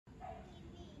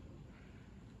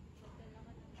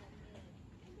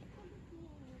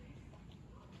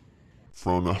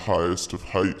From the highest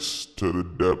of heights to the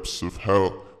depths of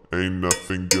hell, ain't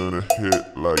nothing gonna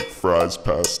hit like fries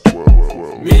past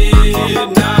 12.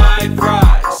 Midnight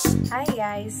fries. Hi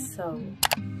guys, I'm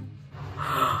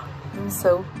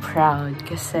so proud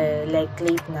kasi like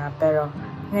late na pero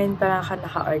ngayon pa lang ako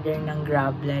naka-order ng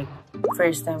Grab, like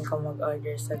first time ko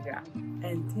mag-order sa Grab.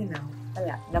 And you know,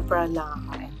 wala, na-proud lang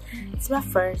ako. And it's my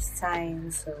first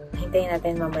time, so hintayin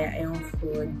natin mamaya yung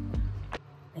food.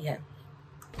 Ayan.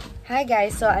 Hi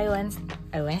guys, so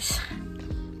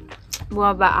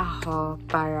bumaba ako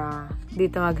para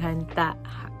dito maghanta.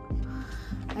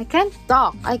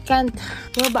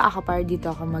 Bumaba ako para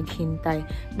dito ako maghintay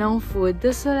ng food.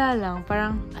 Tapos wala lang,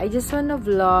 parang I just wanna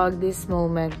vlog this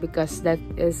moment because that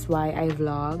is why I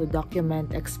vlog, to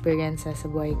document experiences sa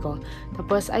buhay ko.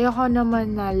 Tapos ayoko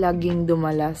naman na laging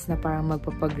dumalas na parang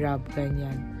magpapagrab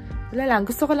ganyan. Wala lang,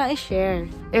 gusto ko lang i-share.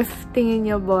 If tingin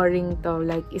nyo boring to,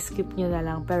 like, skip nyo na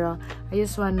lang. Pero, I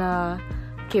just wanna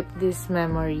keep this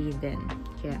memory din.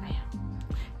 Kaya, ayan.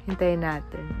 Hintayin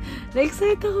natin.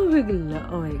 Na-excite ako bigla.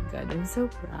 Oh my God, I'm so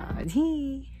proud.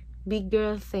 Big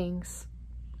girl things.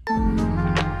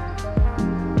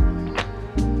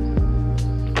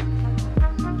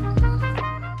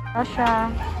 Asha.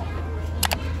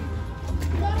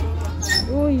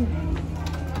 Uy.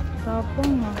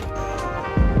 Tapong ah.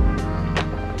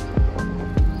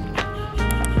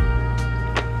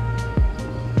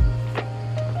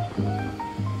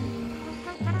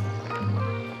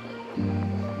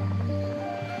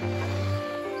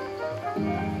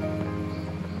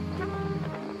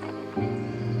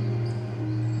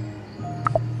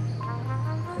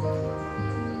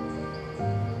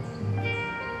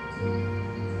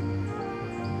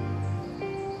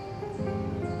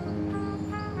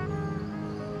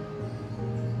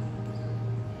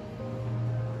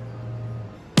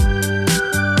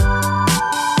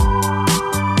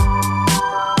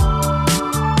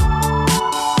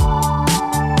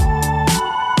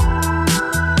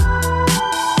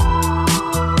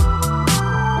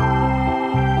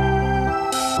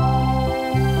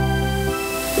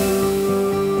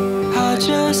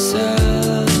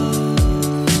 Yourself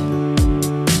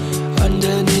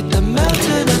underneath the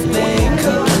mountain of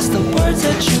makeup. It's the words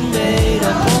that you made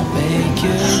up won't make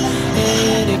you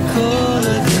any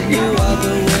cooler than you are.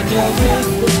 But when you're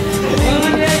with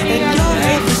me and you're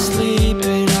half asleep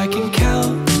and I can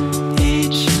count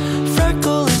each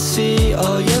freckle and see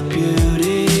all your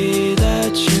beauty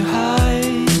that you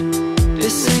hide.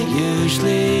 This ain't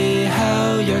usually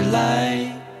how you're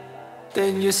like.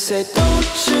 Then you say,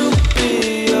 don't you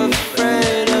be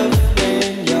afraid of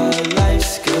when your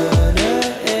life's gonna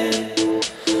end.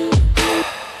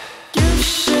 You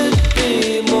should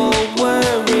be more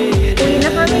worried if it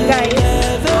never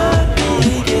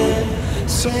begin.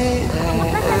 So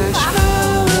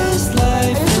how is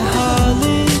life in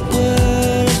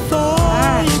Hollywood if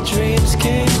all your dreams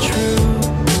came true?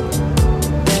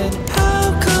 Then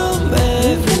how come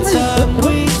every time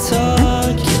we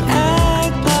talk you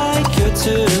act like you're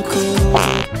too cool?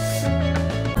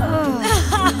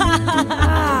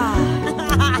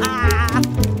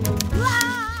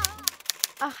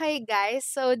 Okay guys,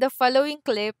 so the following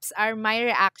clips are my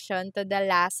reaction to the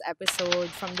last episode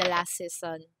from the last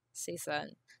season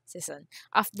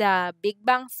of the Big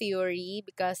Bang Theory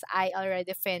because I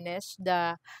already finished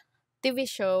the TV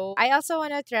show. I also want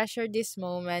to treasure this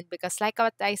moment because like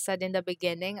what I said in the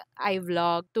beginning, I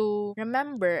vlog to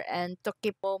remember and to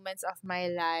keep moments of my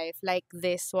life like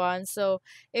this one. So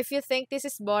if you think this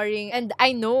is boring, and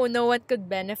I know no one could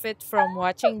benefit from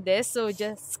watching this, so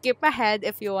just skip ahead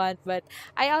if you want, but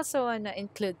I also want to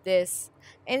include this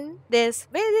in this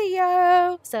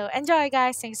video. So enjoy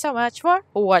guys, thanks so much for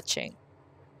watching.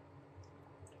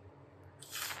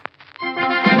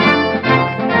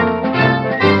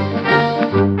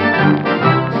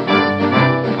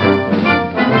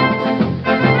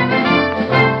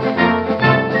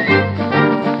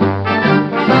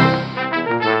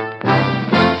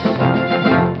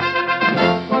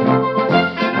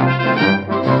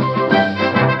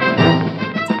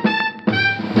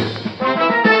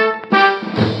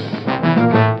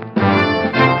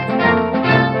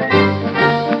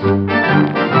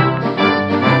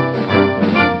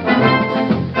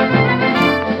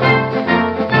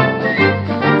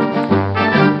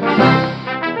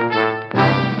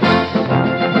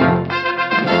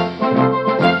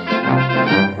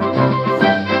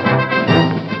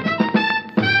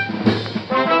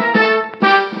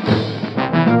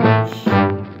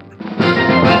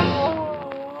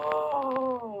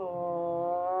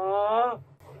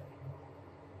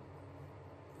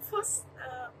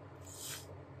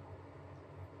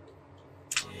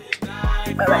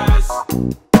 like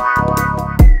fries.